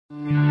You are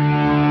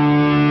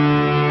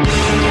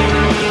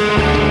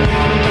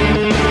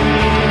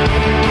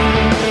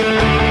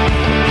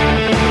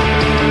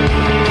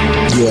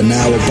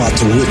now about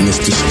to witness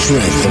the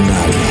strength of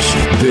knowledge.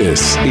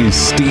 This is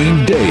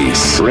Steve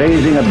Deace.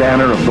 Raising a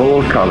banner of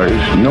bold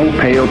colors, no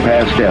pale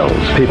pastels.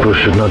 People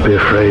should not be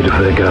afraid of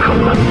their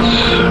governments.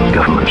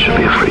 Governments should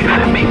be afraid of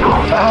their people.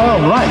 Our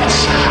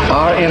rights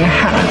are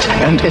inherent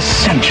and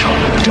essential,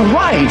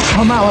 derived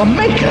from our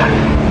Maker.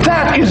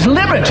 That is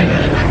liberty.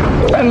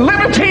 And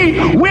liberty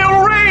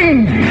will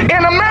reign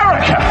in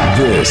America.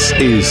 This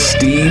is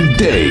Steve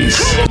Deace.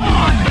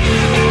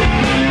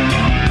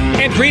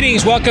 And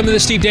greetings. Welcome to the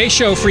Steve Deace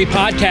Show, free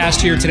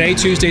podcast here today,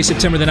 Tuesday,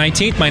 September the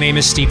 19th. My name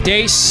is Steve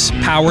Deace,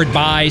 powered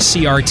by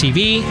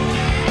CRTV.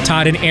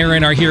 Todd and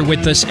Aaron are here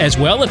with us as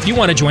well. If you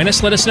want to join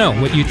us, let us know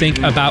what you think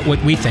about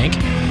what we think.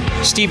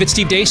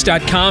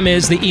 Steve@stevedeace.com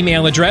is the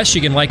email address.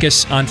 You can like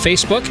us on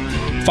Facebook.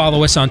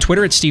 Follow us on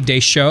Twitter at Steve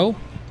Deace Show.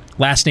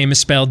 Last name is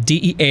spelled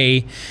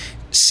Deace.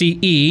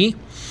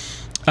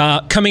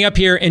 Coming up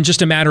here in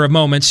just a matter of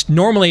moments.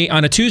 Normally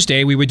on a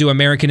Tuesday, we would do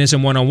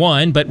Americanism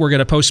 101, but we're going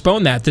to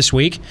postpone that this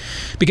week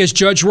because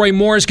Judge Roy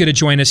Moore is going to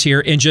join us here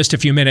in just a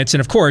few minutes.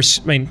 And of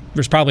course, I mean,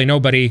 there's probably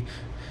nobody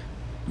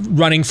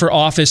running for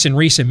office in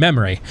recent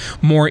memory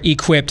more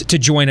equipped to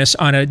join us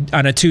on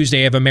a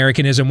Tuesday of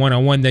Americanism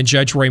 101 than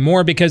Judge Roy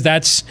Moore, because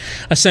that's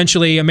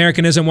essentially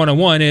Americanism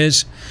 101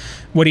 is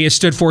what he has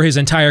stood for his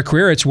entire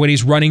career. It's what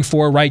he's running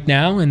for right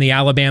now in the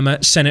Alabama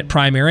Senate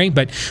primary.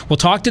 But we'll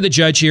talk to the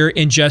judge here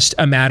in just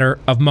a matter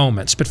of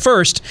moments. But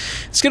first,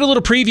 let's get a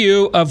little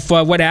preview of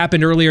what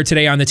happened earlier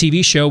today on the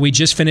TV show. We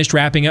just finished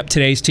wrapping up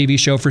today's TV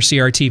show for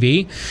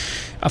CRTV.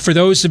 For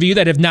those of you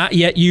that have not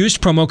yet used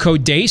promo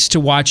code DACE to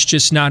watch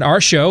just not our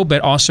show,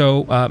 but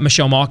also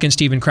Michelle Malkin,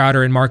 Steven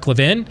Crowder, and Mark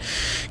Levin,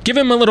 give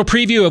them a little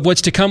preview of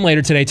what's to come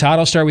later today. Todd,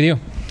 I'll start with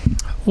you.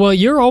 Well,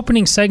 your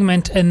opening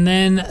segment and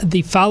then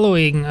the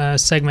following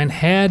segment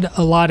had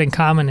a lot in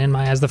common in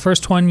my eyes. The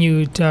first one,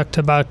 you talked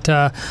about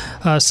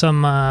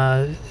some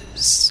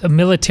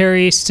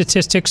military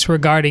statistics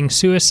regarding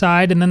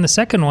suicide, and then the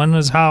second one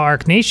was how our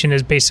nation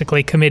is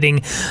basically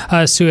committing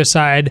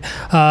suicide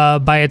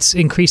by its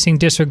increasing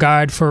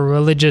disregard for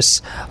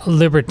religious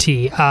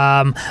liberty.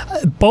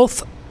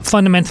 Both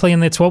fundamentally,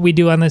 and that's what we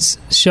do on this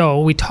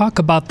show, we talk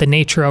about the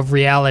nature of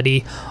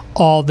reality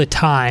all the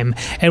time.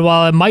 And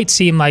while it might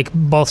seem like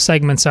both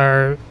segments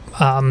are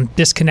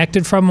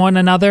disconnected from one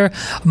another,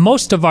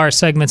 most of our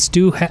segments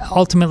do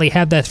ultimately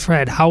have that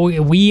thread, how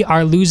we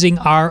are losing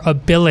our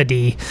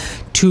ability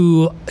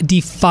to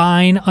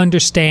define,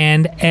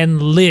 understand,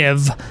 and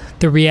live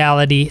the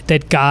reality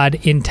that God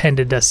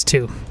intended us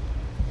to.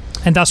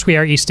 And thus we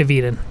are east of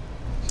Eden.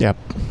 Yep,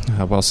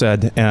 well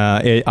said.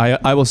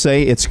 I will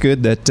say it's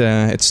good that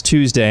it's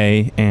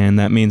Tuesday, and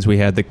that means we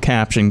had the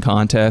caption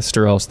contest,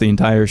 or else the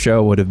entire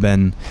show would have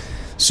been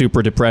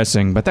super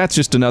depressing. But that's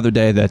just another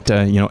day that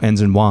ends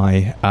in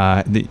Y,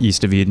 the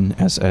east of Eden,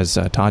 as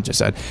Todd just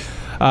said.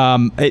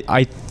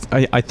 I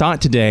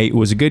thought today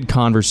was a good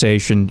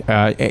conversation.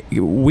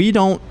 We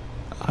do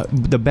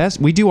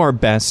our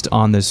best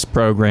on this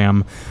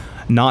program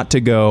not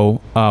to go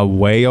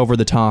way over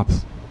the top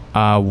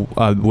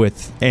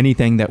with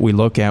anything that we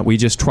look at. We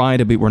just try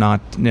to be, we're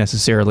not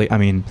necessarily, I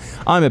mean,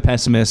 I'm a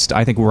pessimist.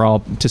 I think we're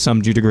all, to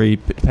some degree,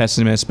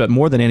 pessimists, but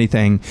more than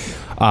anything,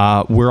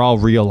 we're all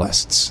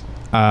realists.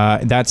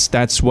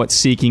 That's what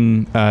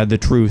seeking the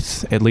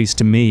truth, at least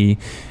to me,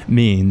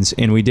 means.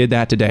 And we did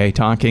that today,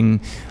 talking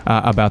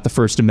about the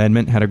First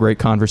Amendment. Had a great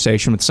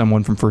conversation with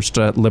someone from First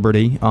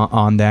Liberty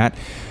on that.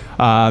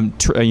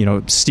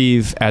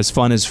 Steve, as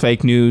fun as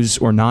fake news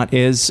or not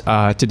is,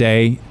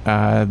 today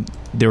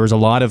there was a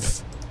lot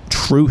of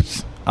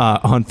truth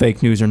on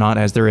fake news or not,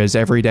 as there is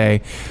every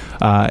day,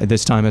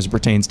 this time as it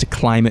pertains to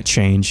climate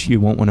change. You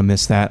won't want to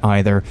miss that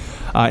either.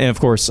 And of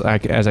course,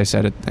 as I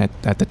said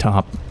at the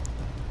top,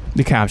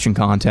 the caption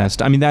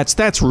contest. I mean,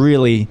 that's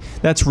really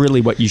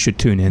what you should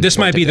tune in. This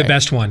might be the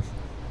best one.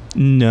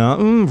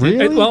 No,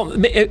 really?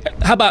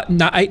 How about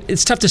not?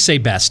 It's tough to say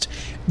best.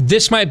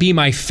 This might be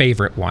my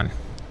favorite one.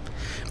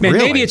 Man,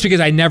 really? Maybe it's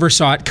because I never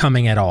saw it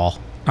coming at all.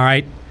 All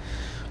right.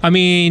 I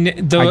mean,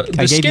 the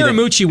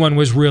Scaramucci one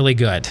was really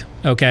good.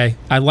 Okay,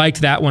 I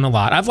liked that one a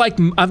lot. I've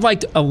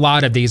liked a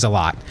lot of these a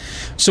lot.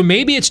 So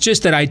maybe it's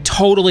just that I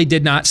totally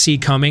did not see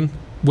coming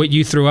what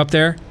you threw up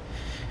there,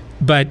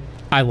 but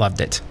I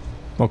loved it.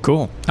 Well,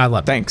 cool. I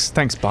loved it.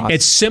 Thanks, boss.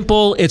 It's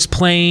simple, it's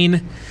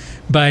plain,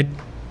 but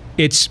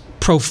it's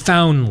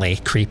profoundly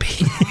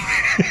creepy.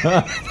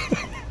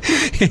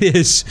 It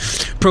is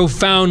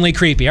profoundly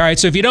creepy. All right,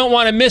 so if you don't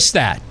want to miss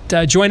that,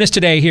 join us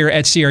today here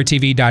at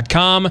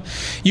CRTV.com.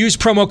 Use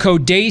promo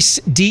code DACE,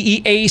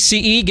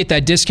 D-E-A-C-E. Get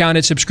that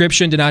discounted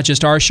subscription to not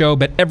just our show,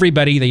 but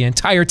everybody, the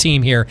entire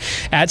team here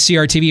at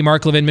CRTV,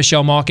 Mark Levin,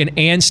 Michelle Malkin,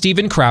 and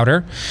Steven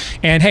Crowder.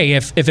 And hey,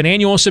 if an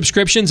annual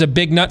subscription's a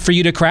big nut for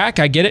you to crack,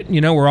 I get it.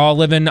 You know, we're all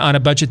living on a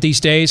budget these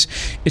days.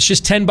 It's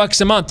just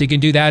 $10 a month. You can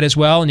do that as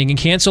well, and you can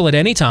cancel at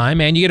any time,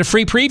 and you get a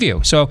free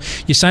preview. So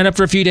you sign up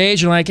for a few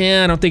days, you're like,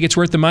 I don't think it's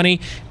worth the money.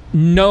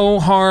 no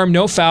harm,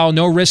 no foul,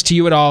 no risk to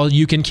you at all.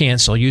 You can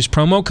cancel. Use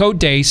promo code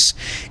DEACE,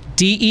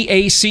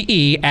 DEACE,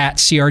 at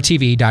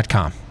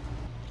CRTV.com.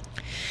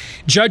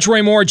 Judge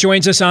Roy Moore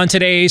joins us on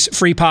today's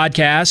free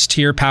podcast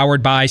here,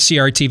 powered by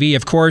CRTV.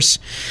 Of course,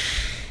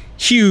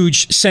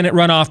 huge Senate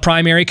runoff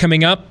primary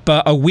coming up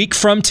a week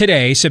from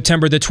today,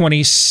 September the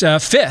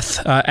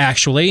 25th,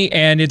 actually.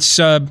 And it's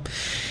so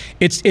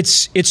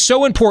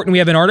important. We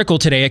have an article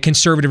today at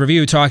Conservative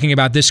Review talking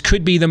about this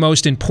could be the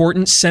most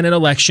important Senate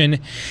election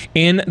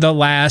in the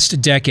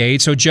last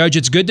decade. So, Judge,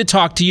 it's good to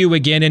talk to you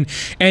again.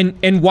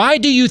 And why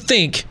do you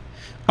think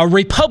a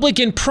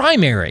Republican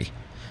primary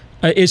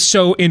is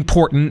so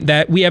important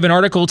that we have an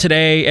article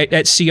today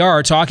at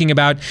CR talking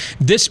about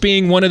this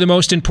being one of the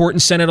most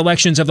important Senate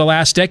elections of the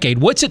last decade?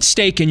 What's at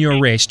stake in your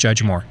race,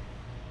 Judge Moore?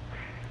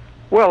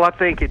 Well, I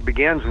think it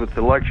begins with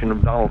the election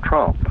of Donald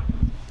Trump.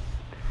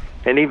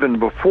 And even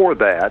before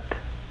that,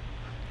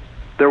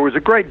 there was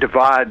a great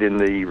divide in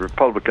the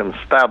Republican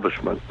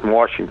establishment in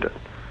Washington,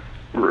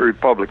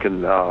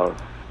 Republican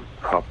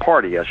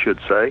Party, I should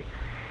say,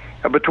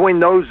 between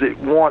those that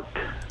want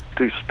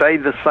to stay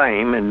the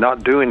same and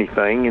not do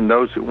anything and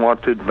those that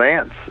want to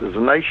advance as a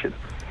nation.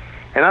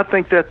 And I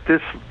think that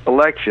this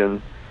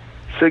election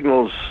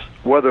signals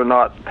whether or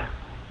not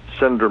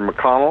Senator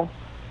McConnell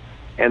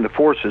and the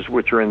forces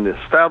which are in the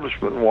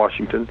establishment in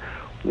Washington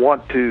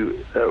want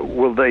to,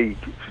 will they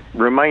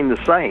remain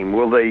the same?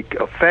 Will they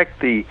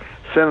affect the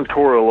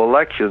senatorial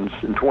elections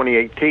in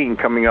 2018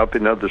 coming up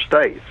in other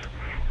states?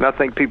 And I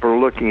think people are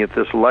looking at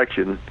this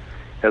election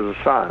as a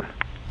sign.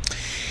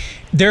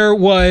 There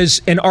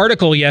was an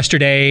article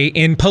yesterday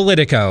in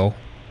Politico,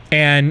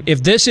 and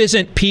if this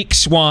isn't peak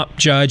swamp,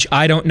 Judge,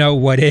 I don't know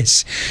what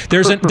is.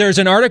 There's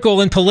an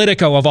article in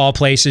Politico, of all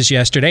places,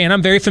 yesterday, and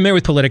I'm very familiar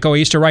with Politico. I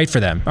used to write for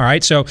them, all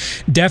right? So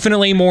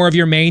definitely more of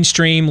your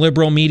mainstream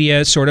liberal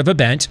media sort of a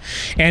bent.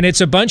 And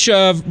it's a bunch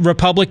of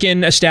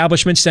Republican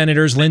establishment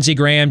senators, Lindsey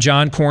Graham,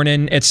 John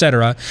Cornyn, et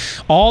cetera,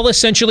 all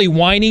essentially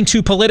whining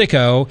to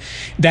Politico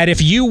that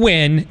if you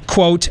win,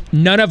 quote,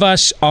 none of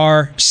us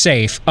are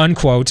safe,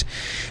 unquote.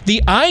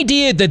 The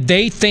idea that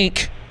they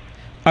think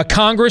a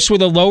Congress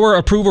with a lower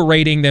approval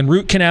rating than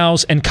root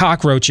canals and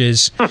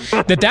cockroaches,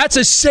 that's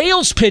a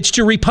sales pitch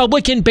to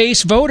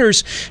Republican-based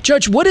voters.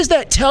 Judge, what does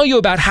that tell you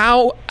about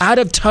how out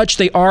of touch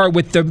they are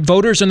with the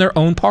voters in their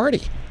own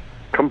party?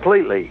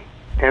 Completely.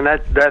 And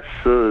that's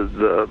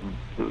the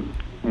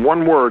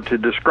one word to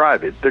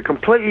describe it. They're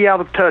completely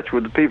out of touch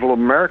with the people of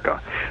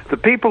America. The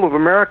people of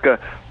America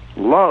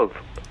love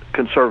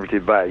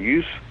conservative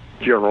values,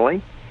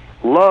 generally,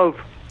 love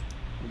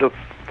the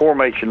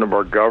formation of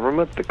our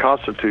government, the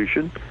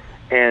Constitution,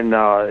 and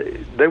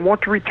they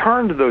want to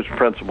return to those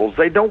principles.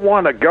 They don't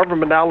want a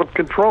government out of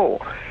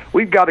control.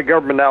 We've got a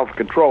government out of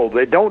control.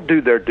 They don't do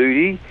their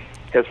duty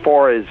as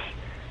far as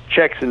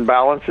checks and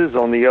balances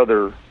on the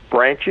other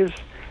branches.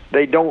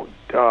 They don't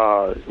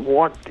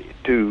want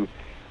to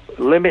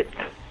limit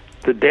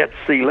the debt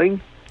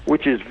ceiling,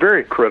 which is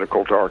very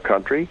critical to our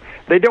country.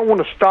 They don't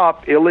want to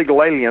stop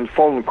illegal aliens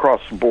falling across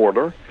the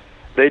border.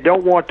 They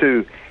don't want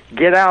to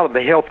get out of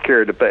the health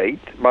care debate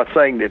by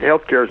saying that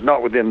health care is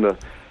not within the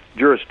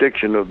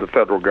jurisdiction of the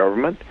federal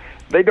government.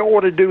 They don't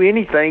want to do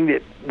anything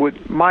that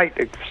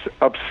might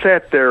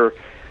upset their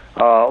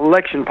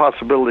election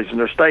possibilities in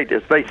their state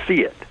as they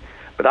see it.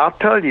 But I'll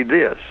tell you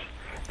this,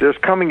 there's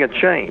coming a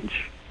change.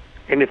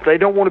 And if they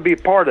don't want to be a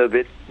part of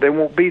it, they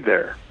won't be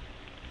there.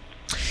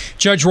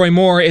 Judge Roy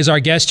Moore is our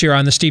guest here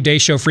on the Steve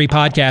Deace Show free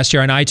podcast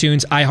here on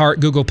iTunes, iHeart,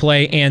 Google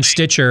Play, and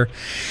Stitcher.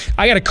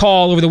 I got a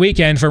call over the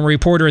weekend from a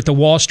reporter at the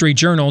Wall Street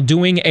Journal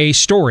doing a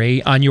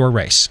story on your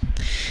race.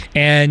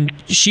 And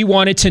she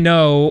wanted to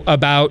know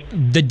about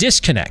the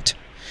disconnect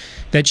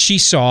that she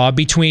saw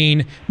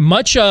between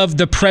much of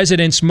the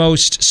president's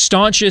most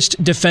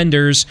staunchest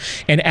defenders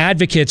and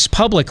advocates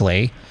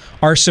publicly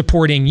are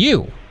supporting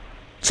you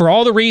for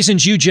all the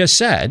reasons you just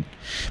said,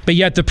 but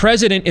yet the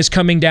president is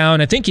coming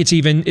down, I think it's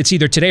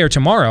either today or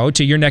tomorrow,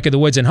 to your neck of the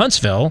woods in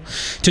Huntsville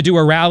to do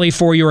a rally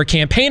for your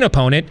campaign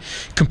opponent,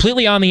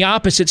 completely on the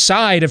opposite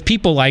side of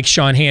people like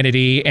Sean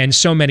Hannity and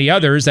so many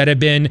others that have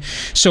been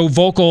so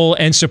vocal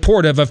and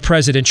supportive of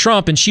President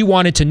Trump. And she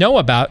wanted to know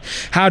about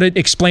how to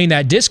explain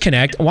that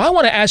disconnect. Well, I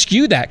want to ask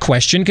you that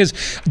question, because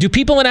do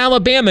people in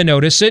Alabama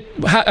notice it?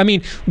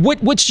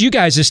 What's you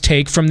guys'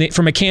 take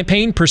from a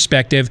campaign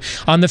perspective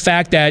on the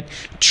fact that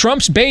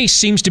Trump's base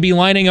seems to be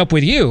lining up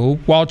with you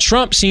while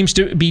Trump seems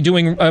to be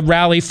doing a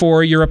rally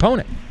for your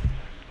opponent?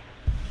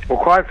 Well,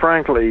 quite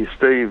frankly,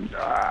 Steve,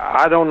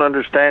 I don't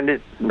understand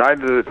it.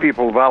 Neither do the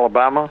people of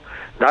Alabama,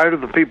 neither do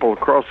the people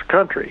across the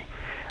country.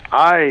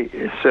 I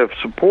have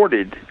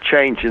supported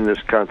change in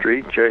this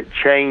country,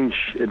 change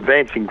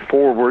advancing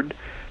forward,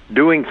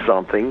 doing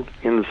something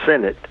in the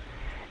Senate,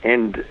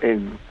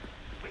 and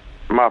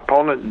my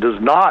opponent does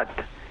not,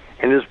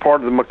 and is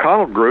part of the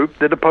McConnell group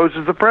that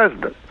opposes the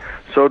president.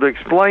 So to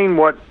explain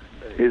what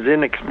is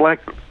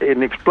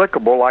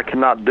inexplicable, I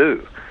cannot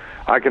do.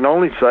 I can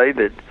only say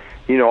that,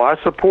 I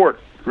support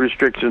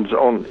restrictions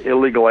on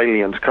illegal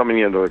aliens coming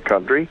into the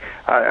country.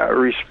 I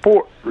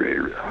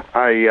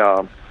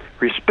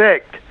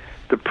respect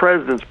the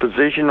president's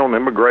position on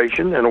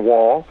immigration and a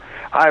wall.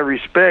 I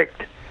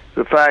respect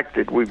the fact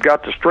that we've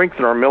got to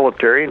strengthen our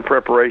military in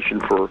preparation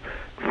for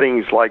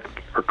things like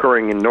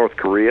occurring in North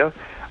Korea.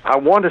 I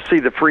want to see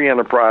the free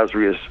enterprise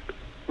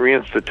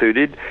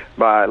reinstituted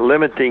by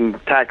limiting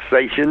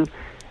taxation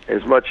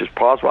as much as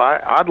possible.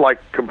 I'd like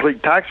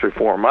complete tax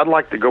reform. I'd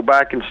like to go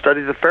back and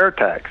study the fair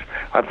tax.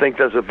 I think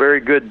that's a very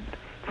good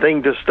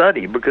thing to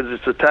study because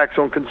it's a tax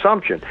on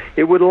consumption.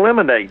 It would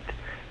eliminate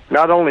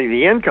not only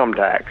the income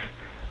tax,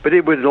 but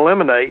it would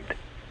eliminate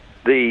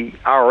the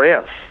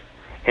IRS.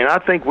 And I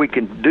think we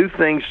can do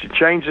things to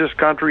change this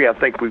country. I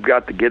think we've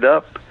got to get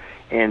up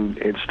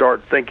and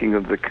start thinking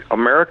of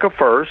America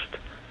first,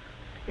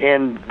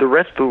 and the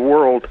rest of the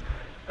world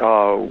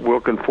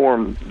will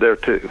conform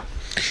thereto.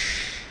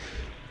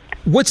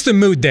 What's the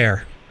mood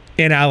there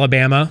in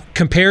Alabama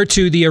compared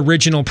to the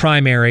original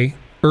primary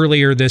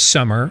earlier this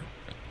summer?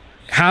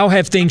 How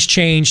have things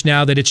changed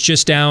now that it's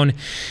just down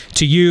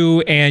to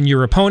you and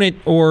your opponent,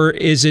 or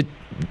is it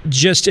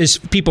just as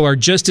people are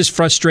just as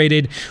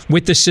frustrated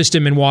with the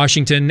system in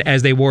Washington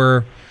as they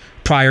were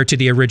prior to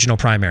the original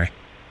primary?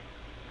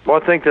 Well,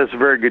 I think that's a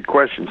very good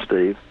question,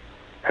 Steve.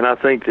 And I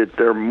think that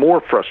they're more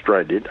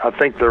frustrated. I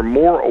think they're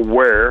more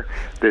aware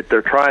that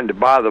they're trying to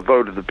buy the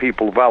vote of the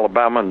people of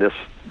Alabama in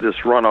this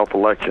runoff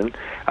election.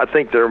 I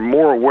think they're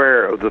more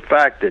aware of the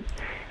fact that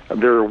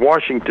there are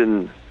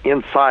Washington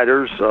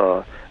insiders,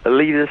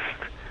 elitists,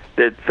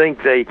 that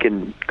think they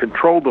can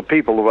control the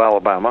people of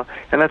Alabama,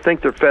 and I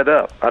think they're fed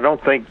up. I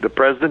don't think the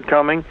president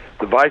coming,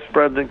 the vice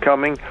president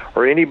coming,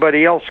 or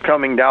anybody else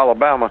coming to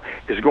Alabama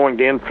is going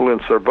to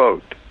influence their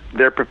vote.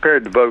 They're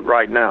prepared to vote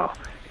right now.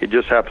 It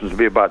just happens to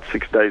be about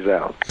 6 days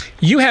out.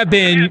 You have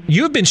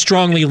been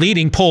strongly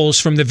leading polls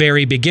from the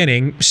very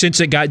beginning since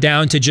it got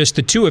down to just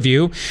the two of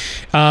you.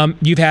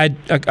 You've had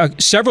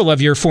several of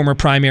your former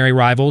primary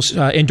rivals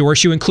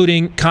endorse you,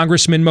 including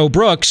Congressman Mo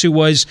Brooks, who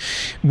was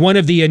one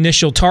of the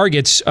initial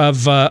targets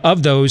of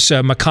those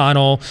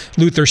McConnell,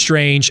 Luther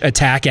Strange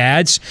attack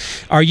ads.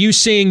 Are you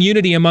seeing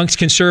unity amongst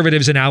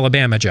conservatives in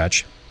Alabama,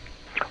 Judge?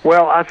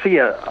 Well, I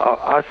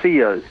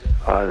see a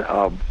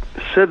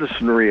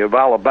citizenry of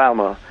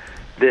Alabama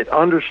that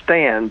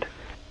understand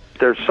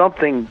there's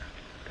something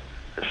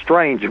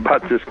strange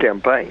about this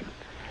campaign.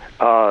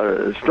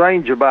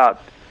 Strange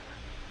about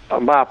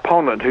my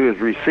opponent, who is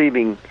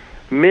receiving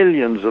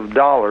millions of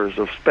dollars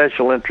of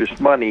special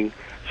interest money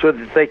so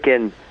that they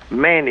can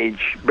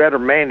better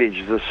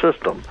manage the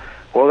system.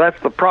 Well, that's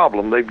the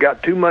problem. They've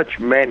got too much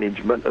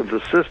management of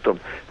the system.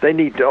 They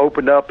need to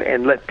open up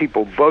and let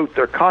people vote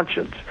their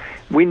conscience.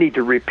 We need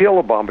to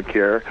repeal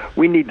Obamacare.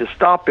 We need to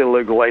stop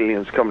illegal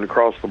aliens coming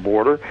across the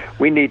border.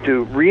 We need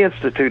to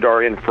reinstitute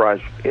our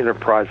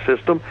enterprise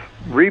system,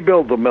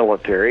 rebuild the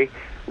military.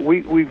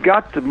 We've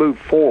got to move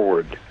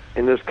forward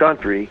in this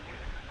country.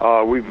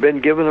 We've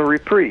been given a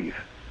reprieve,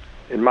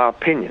 in my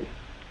opinion,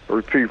 a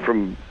reprieve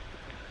from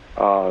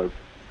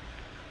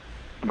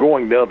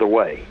going the other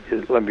way.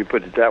 Let me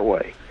put it that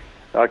way.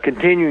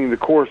 Continuing the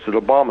course that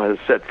Obama has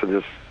set for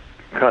this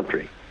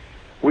country.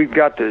 We've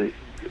got to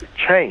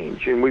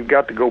change, and we've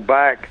got to go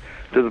back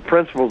to the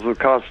principles of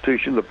the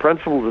Constitution, the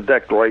principles of the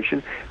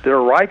Declaration, that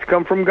our rights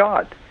come from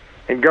God,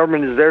 and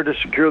government is there to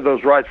secure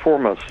those rights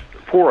for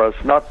us,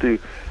 not to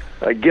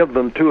give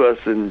them to us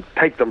and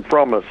take them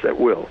from us at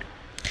will.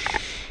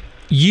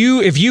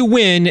 If you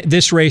win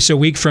this race a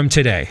week from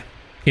today,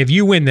 if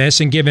you win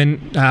this, and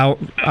given how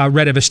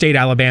red of a state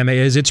Alabama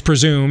is, it's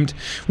presumed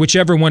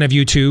whichever one of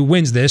you two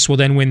wins this will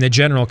then win the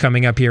general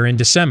coming up here in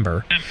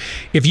December.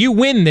 If you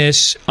win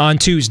this on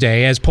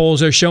Tuesday, as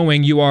polls are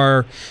showing you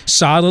are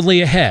solidly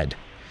ahead,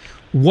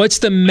 what's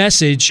the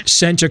message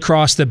sent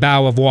across the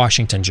bow of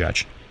Washington,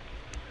 Judge?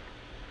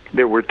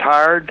 That we're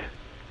tired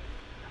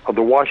of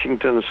the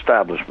Washington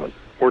establishment.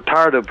 We're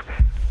tired of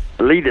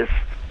elitists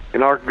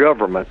in our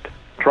government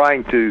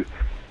trying to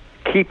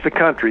keep the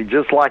country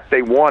just like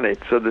they want it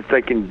so that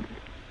they can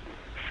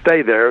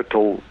stay there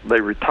till they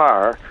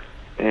retire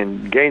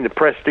and gain the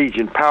prestige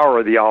and power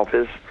of the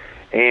office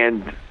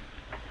and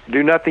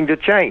do nothing to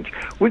change.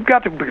 We've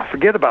got to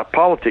forget about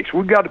politics.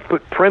 We've got to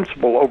put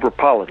principle over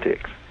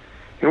politics.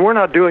 And we're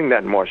not doing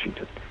that in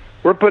Washington.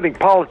 We're putting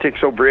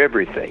politics over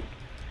everything.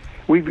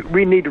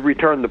 We need to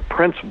return the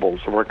principles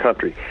of our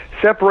country.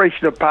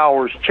 Separation of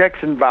powers, checks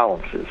and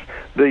balances,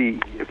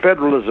 the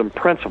federalism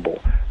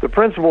principle, the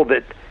principle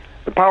that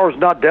the power is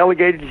not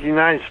delegated to the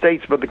United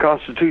States by the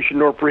Constitution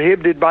nor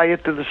prohibited by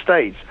it to the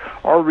states,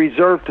 or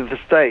reserved to the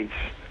states,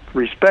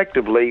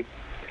 respectively,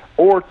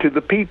 or to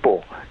the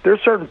people. There are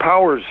certain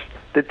powers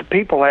that the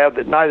people have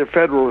that neither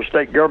federal or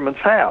state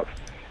governments have.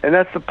 And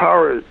that's the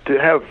power to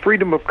have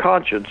freedom of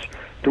conscience,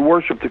 to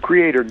worship the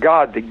Creator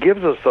God that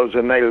gives us those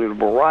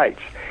inalienable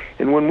rights.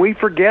 And when we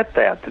forget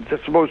that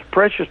that's the most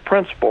precious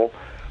principle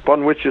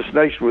upon which this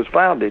nation was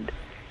founded,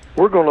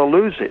 we're going to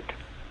lose it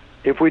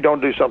if we don't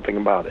do something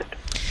about it.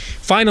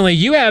 Finally,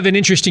 you have an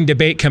interesting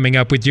debate coming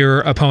up with your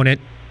opponent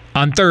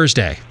on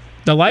Thursday,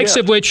 the likes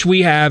of which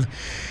we have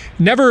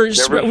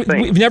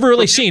we've never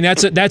really seen.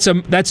 That's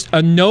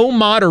a no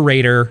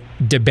moderator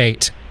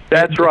debate.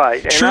 That's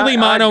right. And Truly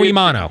mano y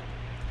mano.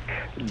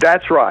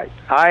 That's right.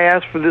 I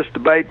asked for this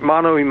debate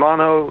mano y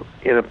mano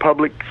in a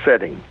public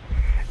setting.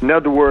 In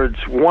other words,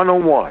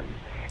 one-on-one.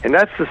 And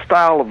that's the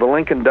style of the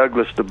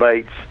Lincoln-Douglas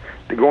debates,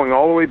 going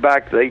all the way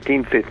back to the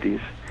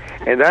 1850s.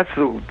 And that's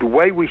the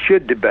way we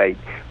should debate.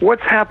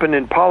 What's happened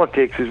in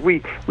politics is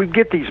we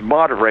get these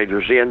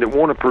moderators in that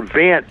want to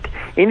prevent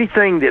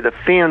anything that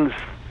offends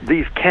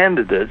these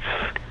candidates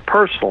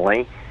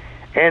personally,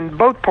 and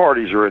both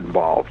parties are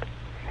involved.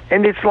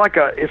 And it's like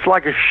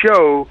a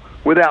show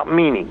without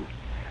meaning.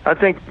 I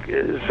think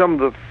some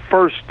of the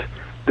first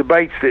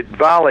debates that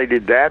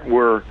violated that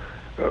were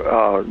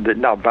that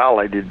not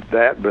violated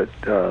that, but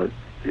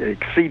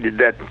exceeded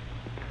that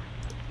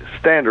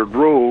standard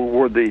rule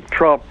were the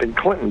Trump and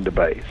Clinton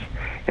debates.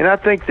 And I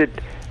think that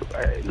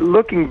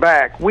looking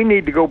back, we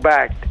need to go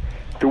back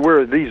to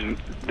where these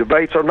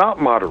debates are not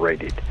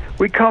moderated.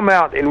 We come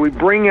out and we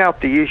bring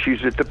out the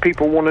issues that the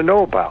people want to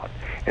know about.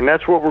 And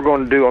that's what we're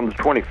going to do on the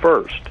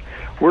 21st.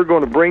 We're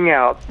going to bring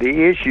out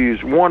the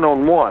issues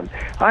one-on-one.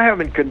 I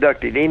haven't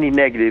conducted any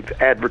negative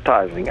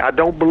advertising. I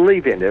don't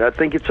believe in it. I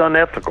think it's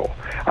unethical.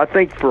 I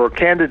think for a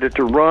candidate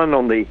to run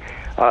on the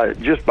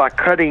just by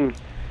cutting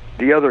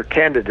the other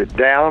candidate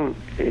down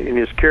in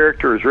his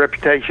character, his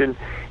reputation,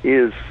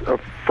 is a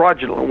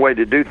fraudulent way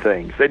to do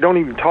things. They don't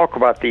even talk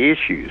about the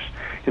issues,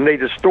 and they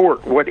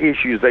distort what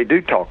issues they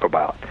do talk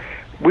about.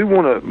 We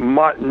want a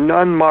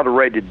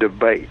non-moderated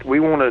debate. We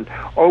want an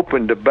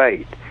open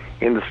debate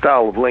in the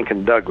style of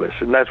Lincoln-Douglas,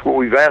 and that's what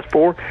we've asked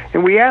for.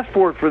 And we asked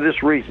for it for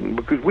this reason,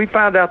 because we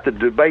found out the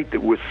debate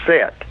that was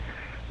set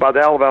by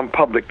the Alabama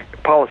Public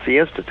Policy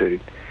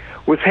Institute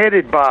was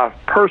headed by a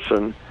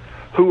person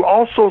who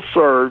also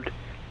served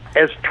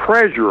as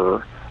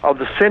treasurer of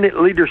the Senate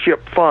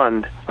Leadership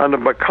Fund under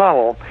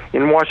McConnell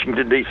in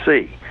Washington,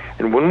 D.C.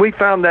 And when we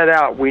found that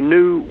out, we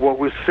knew what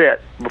was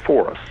set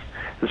before us.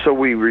 And so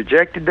we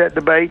rejected that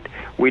debate.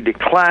 We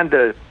declined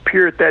to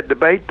appear at that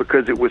debate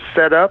because it was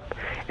set up,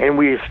 and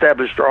we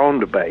established our own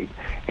debate.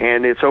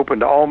 And it's open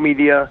to all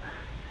media,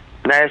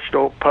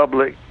 national,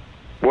 public,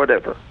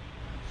 whatever.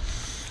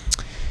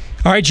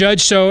 All right,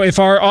 Judge, so if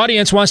our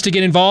audience wants to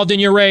get involved in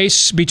your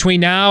race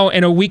between now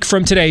and a week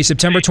from today,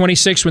 September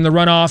 26th, when the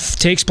runoff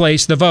takes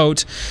place, the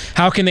vote,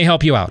 how can they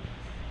help you out?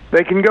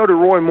 They can go to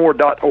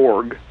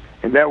roymoore.org,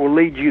 and that will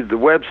lead you to the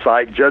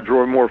website,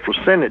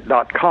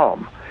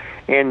 judgeroymooreforsenate.com.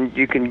 And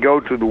you can go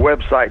to the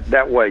website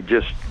that way,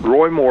 just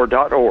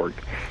roymoore.org,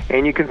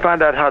 and you can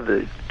find out how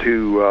to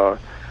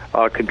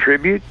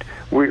contribute.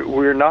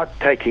 We're not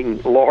taking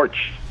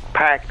large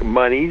PAC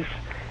monies.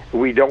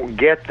 We don't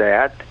get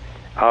that.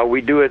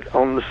 We do it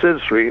on the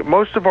citizenry.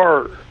 Most of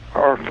our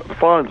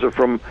funds are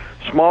from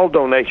small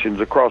donations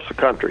across the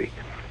country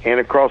and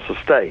across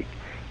the state.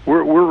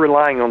 We're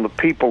relying on the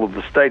people of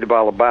the state of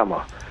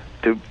Alabama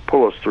to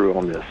pull us through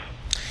on this.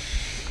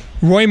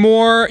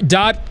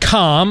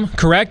 RoyMoore.com,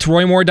 correct?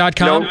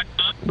 RoyMoore.com? No,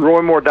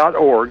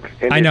 RoyMoore.org.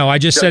 I know. I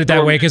just said it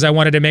that way because I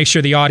wanted to make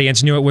sure the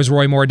audience knew it was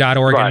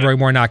RoyMoore.org and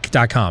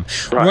RoyMoore.com.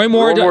 Right.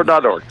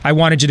 RoyMoore.org. I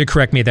wanted you to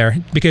correct me there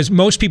because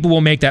most people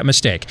will make that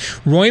mistake.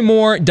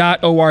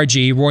 RoyMoore.org,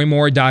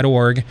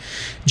 RoyMoore.org.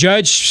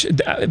 Judge,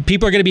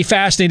 people are going to be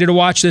fascinated to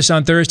watch this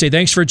on Thursday.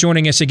 Thanks for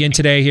joining us again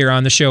today here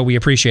on the show. We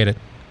appreciate it.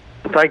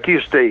 Thank you,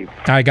 Steve.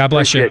 All right. God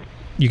bless you.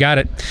 You got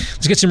it.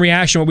 Let's get some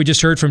reaction to what we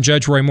just heard from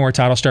Judge Roy Moore.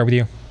 Todd, I'll start with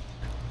you.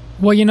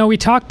 Well, you know, we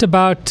talked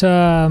about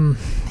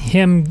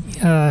him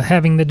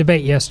having the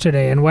debate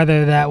yesterday and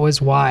whether that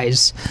was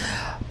wise.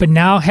 But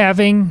now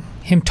having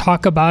him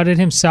talk about it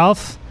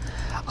himself,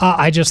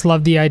 I just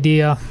love the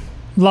idea.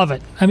 Love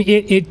it. I mean,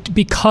 it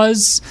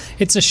because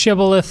it's a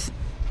shibboleth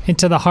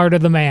into the heart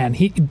of the man.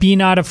 Be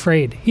not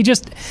afraid.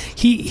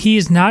 He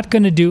is not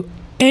going to do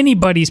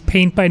anybody's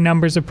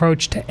paint-by-numbers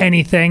approach to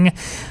anything.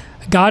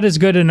 God is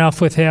good enough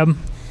with him.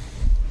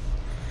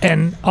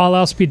 And all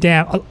else be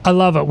damned. I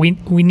love it.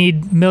 We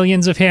need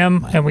millions of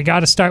him, and we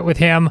got to start with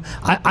him.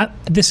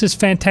 This is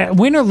fantastic.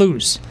 Win or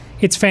lose,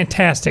 it's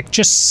fantastic.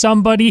 Just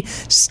somebody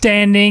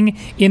standing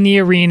in the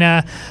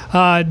arena,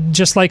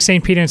 just like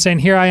St. Peter, and saying,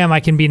 "Here I am.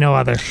 I can be no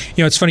other."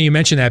 You know, it's funny you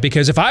mention that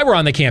because if I were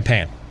on the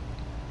campaign,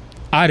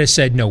 I'd have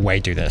said, "No way,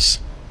 do this."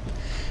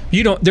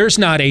 There's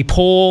not a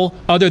poll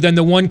other than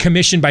the one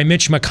commissioned by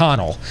Mitch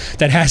McConnell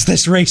that has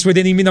this race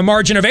within even the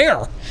margin of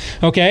error.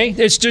 Okay?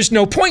 There's just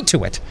no point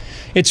to it.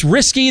 It's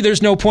risky.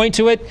 There's no point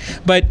to it.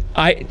 But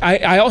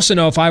I also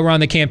know if I were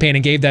on the campaign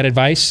and gave that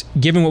advice,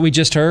 given what we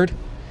just heard,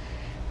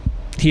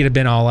 he'd have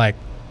been all like,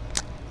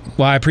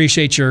 well, I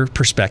appreciate your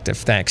perspective.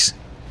 Thanks.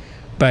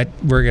 But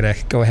we're going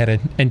to go ahead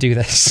and do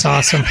this. It's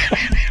awesome.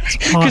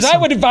 Because I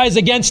would advise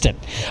against it.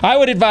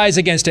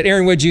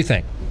 Aaron, what did you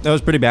think? That was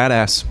pretty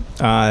badass.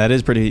 That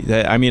is pretty.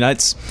 I mean,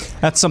 that's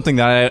something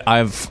that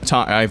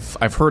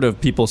I've heard of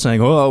people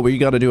saying, "Oh, we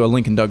got to do a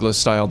Lincoln Douglas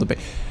style debate."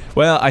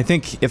 Well, I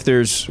think if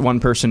there's one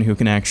person who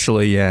can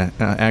actually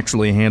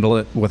handle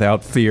it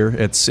without fear,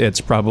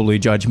 it's probably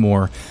Judge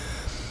Moore.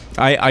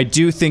 I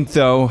do think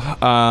though,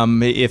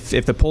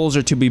 if the polls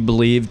are to be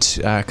believed,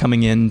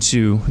 coming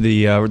into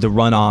the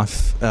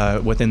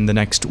runoff within the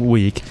next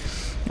week,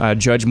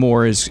 Judge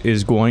Moore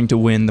is going to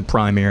win the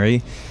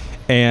primary.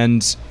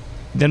 And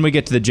then we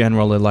get to the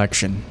general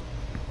election.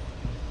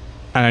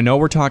 And I know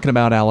we're talking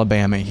about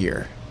Alabama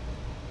here,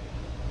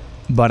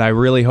 but I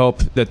really hope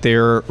that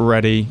they're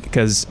ready,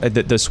 because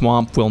the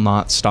swamp will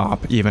not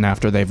stop even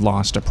after they've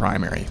lost a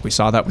primary. We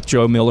saw that with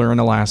Joe Miller in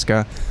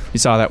Alaska. We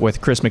saw that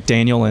with Chris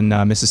McDaniel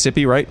in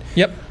Mississippi, right?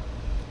 Yep.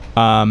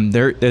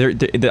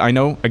 I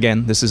know,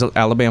 again, this is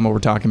Alabama we're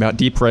talking about,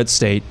 deep red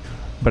state,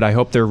 but I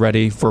hope they're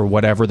ready for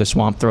whatever the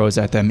swamp throws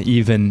at them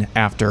even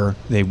after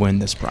they win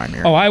this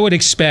primary. Oh, I would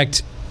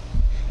expect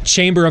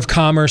Chamber of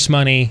Commerce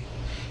money,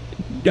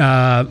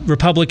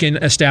 Republican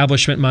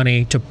establishment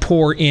money to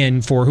pour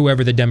in for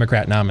whoever the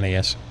Democrat nominee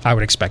is. I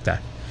would expect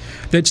that.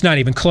 That's not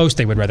even close.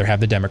 They would rather have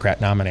the Democrat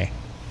nominee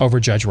over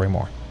Judge Roy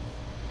Moore.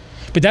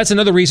 But that's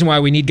another reason why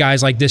we need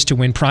guys like this to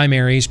win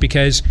primaries,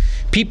 because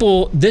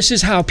this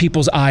is how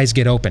people's eyes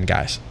get open,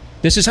 guys.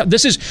 This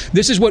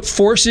is what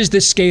forces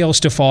the scales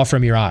to fall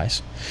from your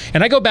eyes.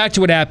 And I go back to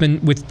what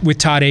happened with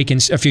Todd Akin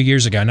a few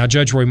years ago. Now,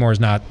 Judge Roy Moore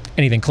is not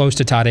anything close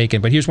to Todd Akin,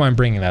 but here's why I'm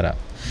bringing that up.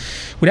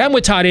 What happened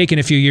with Todd Akin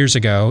a few years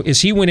ago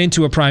is he went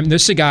into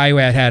this is a guy who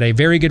had a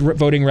very good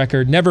voting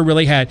record, never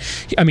really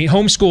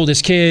homeschooled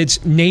his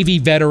kids, Navy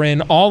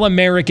veteran,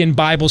 all-American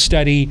Bible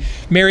study,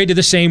 married to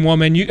the same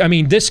woman.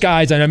 This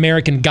guy's an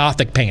American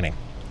Gothic painting.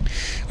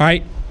 All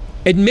right?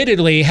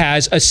 Admittedly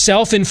has a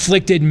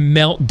self-inflicted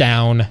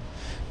meltdown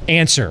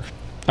answer.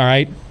 All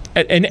right?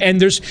 And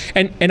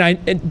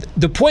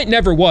the point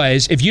never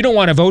was, if you don't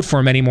want to vote for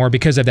him anymore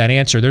because of that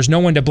answer, there's no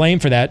one to blame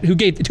for that. Who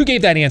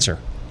gave that answer?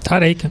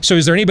 Todd Akin. So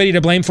is there anybody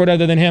to blame for it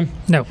other than him?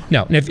 No.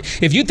 And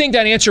if you think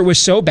that answer was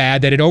so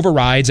bad that it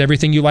overrides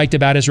everything you liked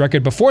about his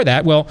record before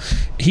that, well,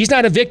 he's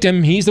not a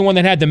victim. He's the one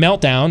that had the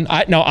meltdown.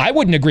 I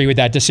wouldn't agree with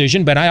that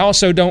decision, but I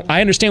also don't.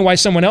 I understand why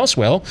someone else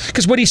will,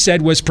 because what he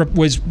said was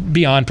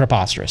beyond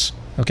preposterous.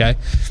 Okay.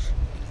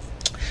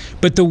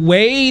 But the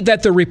way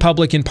that the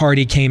Republican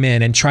Party came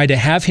in and tried to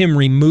have him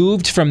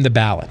removed from the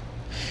ballot,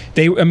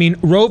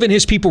 Rove and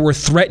his people were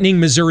threatening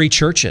Missouri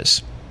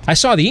churches. I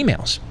saw the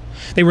emails.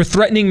 They were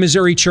threatening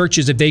Missouri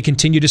churches if they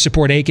continue to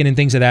support Akin and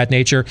things of that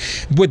nature.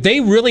 What they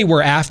really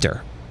were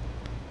after,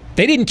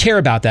 they didn't care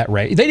about that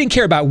race. They didn't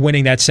care about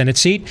winning that Senate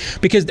seat,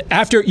 because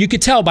you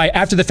could tell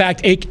after the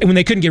fact, when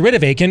they couldn't get rid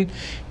of Akin,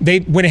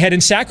 they went ahead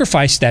and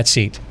sacrificed that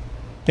seat.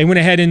 They went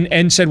ahead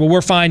and said, well,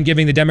 we're fine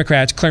giving the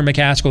Democrats Claire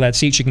McCaskill that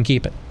seat. She can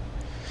keep it.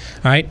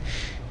 All right.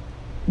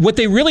 What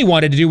they really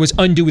wanted to do was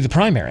undo the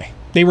primary.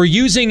 They were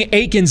using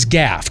Akin's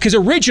gaffe, because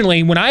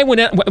originally when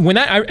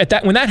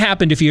that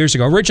happened a few years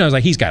ago, originally I was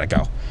like, he's got to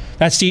go.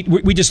 That seat,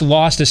 we just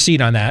lost a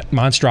seat on that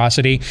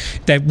monstrosity.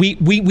 That we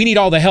need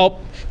all the help.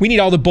 We need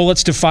all the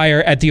bullets to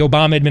fire at the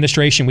Obama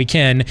administration we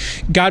can.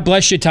 God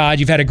bless you, Todd.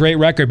 You've had a great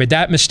record, but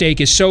that mistake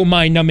is so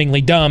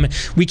mind-numbingly dumb.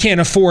 We can't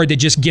afford to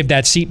just give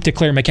that seat to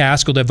Claire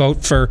McCaskill to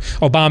vote for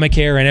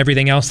Obamacare and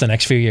everything else the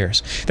next few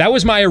years. That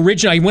was my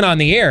original. I went on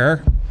the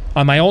air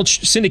on my old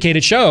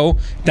syndicated show.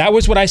 That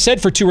was what I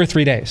said for 2 or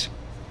 3 days.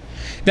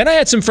 Then I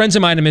had some friends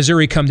of mine in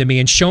Missouri come to me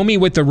and show me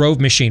what the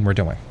Rove machine were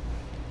doing.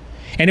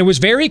 And it was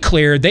very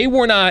clear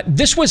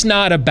this was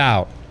not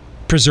about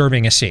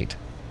preserving a seat.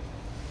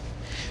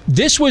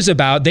 This was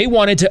about, they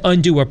wanted to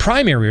undo a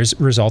primary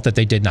result that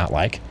they did not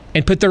like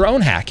and put their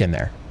own hack in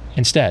there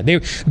instead. They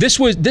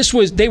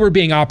were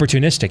being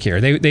opportunistic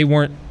here. They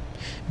weren't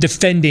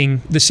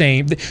defending the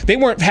same. They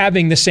weren't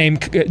having the same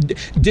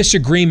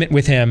disagreement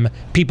with him,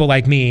 people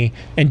like me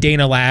and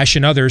Dana Lash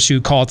and others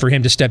who called for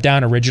him to step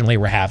down originally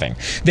were having.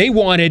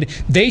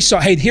 They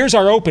saw, hey, here's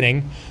our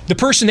opening. The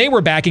person they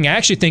were backing, I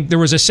actually think there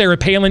was a Sarah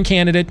Palin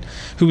candidate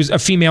who was a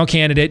female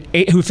candidate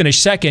who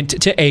finished second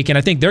to Akin.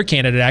 I think their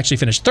candidate actually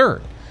finished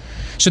third.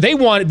 So they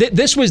wanted,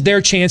 this was their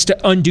chance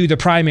to undo the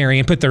primary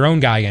and put their own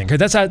guy in,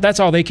 because that's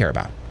all they care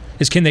about,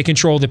 is can they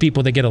control the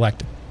people that get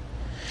elected.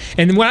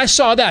 And when I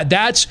saw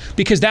that's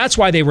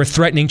why they were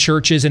threatening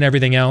churches and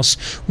everything else.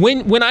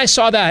 When I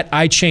saw that,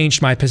 I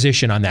changed my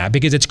position on that,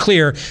 because it's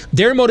clear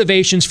their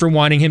motivations for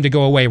wanting him to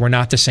go away were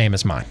not the same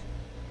as mine.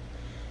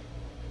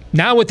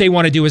 Now what they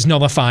want to do is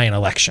nullify an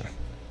election.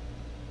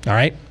 All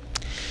right?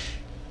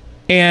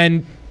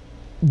 And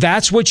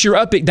that's what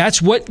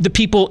that's what the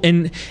people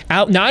now,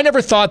 I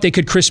never thought they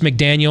could Chris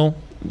McDaniel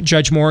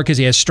Judge Moore, because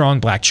he has strong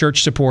black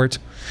church support.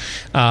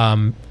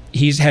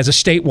 He has a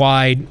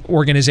statewide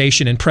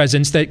organization and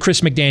presence that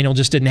Chris McDaniel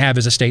just didn't have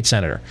as a state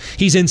senator.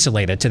 He's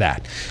insulated to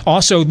that.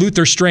 Also,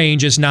 Luther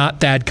Strange is not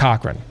Thad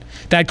Cochran.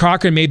 Thad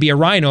Cochran may be a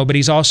rhino, but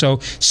he's also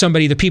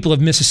somebody the people of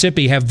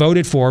Mississippi have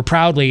voted for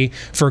proudly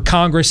for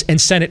Congress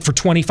and Senate for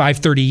 25,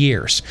 30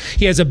 years.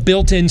 He has a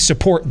built-in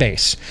support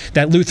base.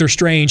 That Luther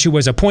Strange, who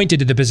was appointed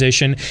to the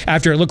position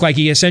after it looked like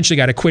he essentially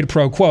got a quid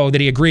pro quo,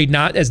 that he agreed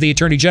not, as the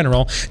Attorney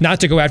General, not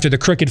to go after the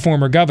crooked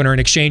former governor in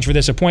exchange for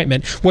this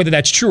appointment. Whether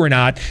that's true or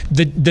not,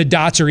 the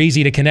dots are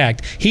easy to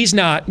connect. He's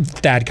not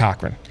Thad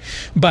Cochran.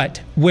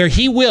 But where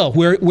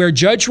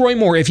Judge Roy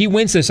Moore, if he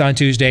wins this on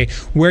Tuesday,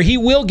 where he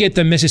will get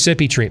the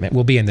Mississippi treatment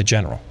will be in the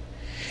general.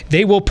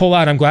 They will pull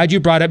out, I'm glad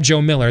you brought up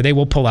Joe Miller, they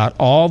will pull out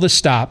all the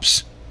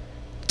stops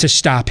to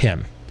stop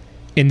him.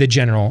 in the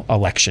general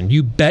election.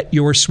 You bet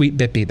your sweet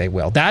bippy they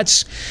will.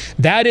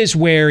 That is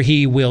where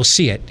he will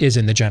see it, is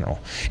in the general.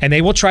 And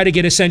they will try to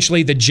get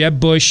essentially the Jeb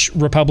Bush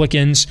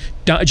Republicans,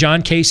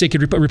 John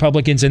Kasich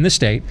Republicans in the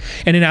state.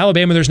 And in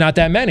Alabama, there's not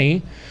that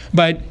many,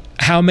 but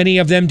how many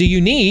of them do you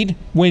need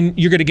when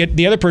you're going to get,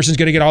 the other person's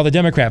going to get all the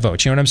Democrat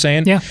votes? You know what I'm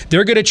saying? Yeah.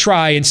 They're going to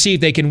try and see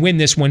if they can win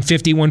this one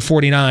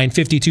 51-49,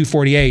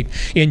 52-48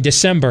 in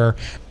December.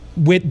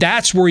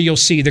 That's where you'll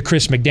see the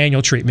Chris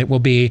McDaniel treatment will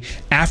be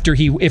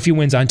if he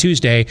wins on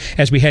Tuesday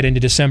as we head into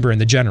December in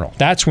the general.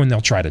 That's when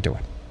they'll try to do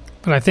it.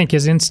 But I think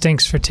his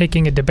instincts for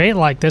taking a debate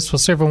like this will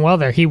serve him well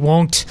there. He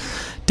won't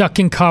duck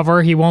and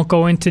cover. He won't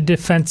go into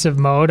defensive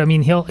mode. I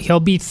mean, he'll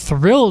be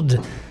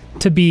thrilled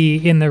to be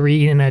in the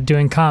arena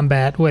doing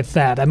combat with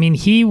that. I mean,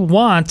 he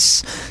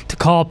wants to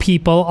call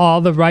people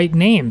all the right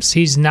names.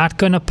 He's not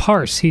going to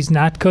parse. He's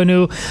not going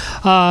to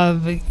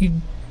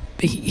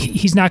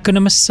he's not going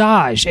to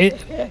massage.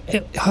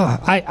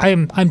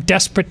 I'm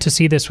desperate to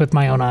see this with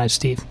my own eyes,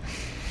 Steve.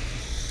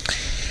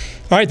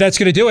 All right, that's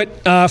going to do it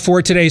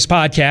for today's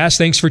podcast.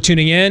 Thanks for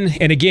tuning in.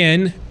 And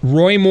again,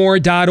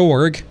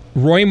 roymore.org.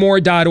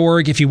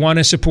 roymore.org if you want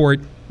to support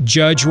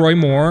Judge Roy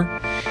Moore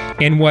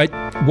and what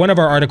one of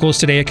our articles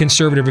today, A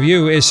Conservative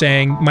Review, is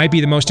saying might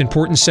be the most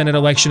important Senate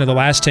election of the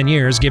last 10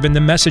 years, given the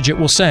message it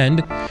will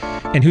send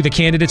and who the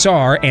candidates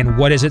are and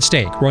what is at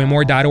stake.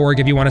 roymore.org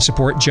if you want to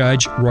support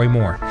Judge Roy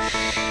Moore.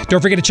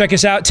 Don't forget to check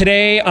us out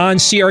today on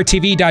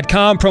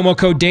crtv.com, promo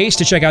code DACE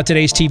to check out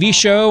today's TV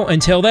show.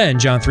 Until then,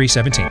 John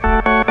 3:17.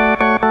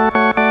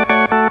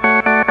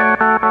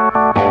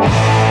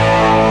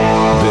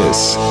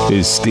 This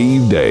is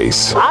Steve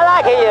Deace. I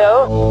like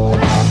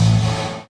you.